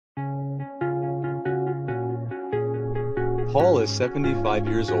Paul is 75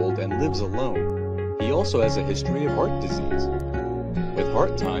 years old and lives alone. He also has a history of heart disease. With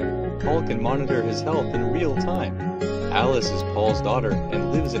Heartime, Paul can monitor his health in real time. Alice is Paul's daughter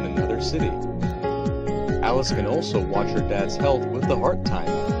and lives in another city. Alice can also watch her dad's health with the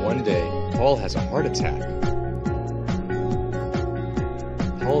Heartime. One day, Paul has a heart attack.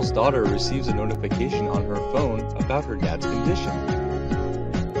 Paul's daughter receives a notification on her phone about her dad's condition.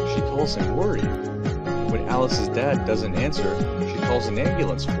 She calls him worried. When Alice's dad doesn't answer, she calls an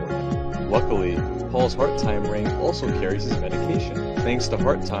ambulance for him. Luckily, Paul's Heartime ring also carries his medication. Thanks to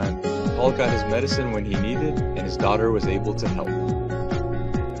Heartime, Paul got his medicine when he needed, and his daughter was able to help.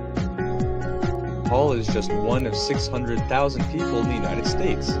 Paul is just one of 600,000 people in the United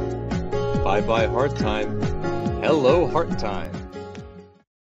States. Bye-bye Heartime. Hello Heartime.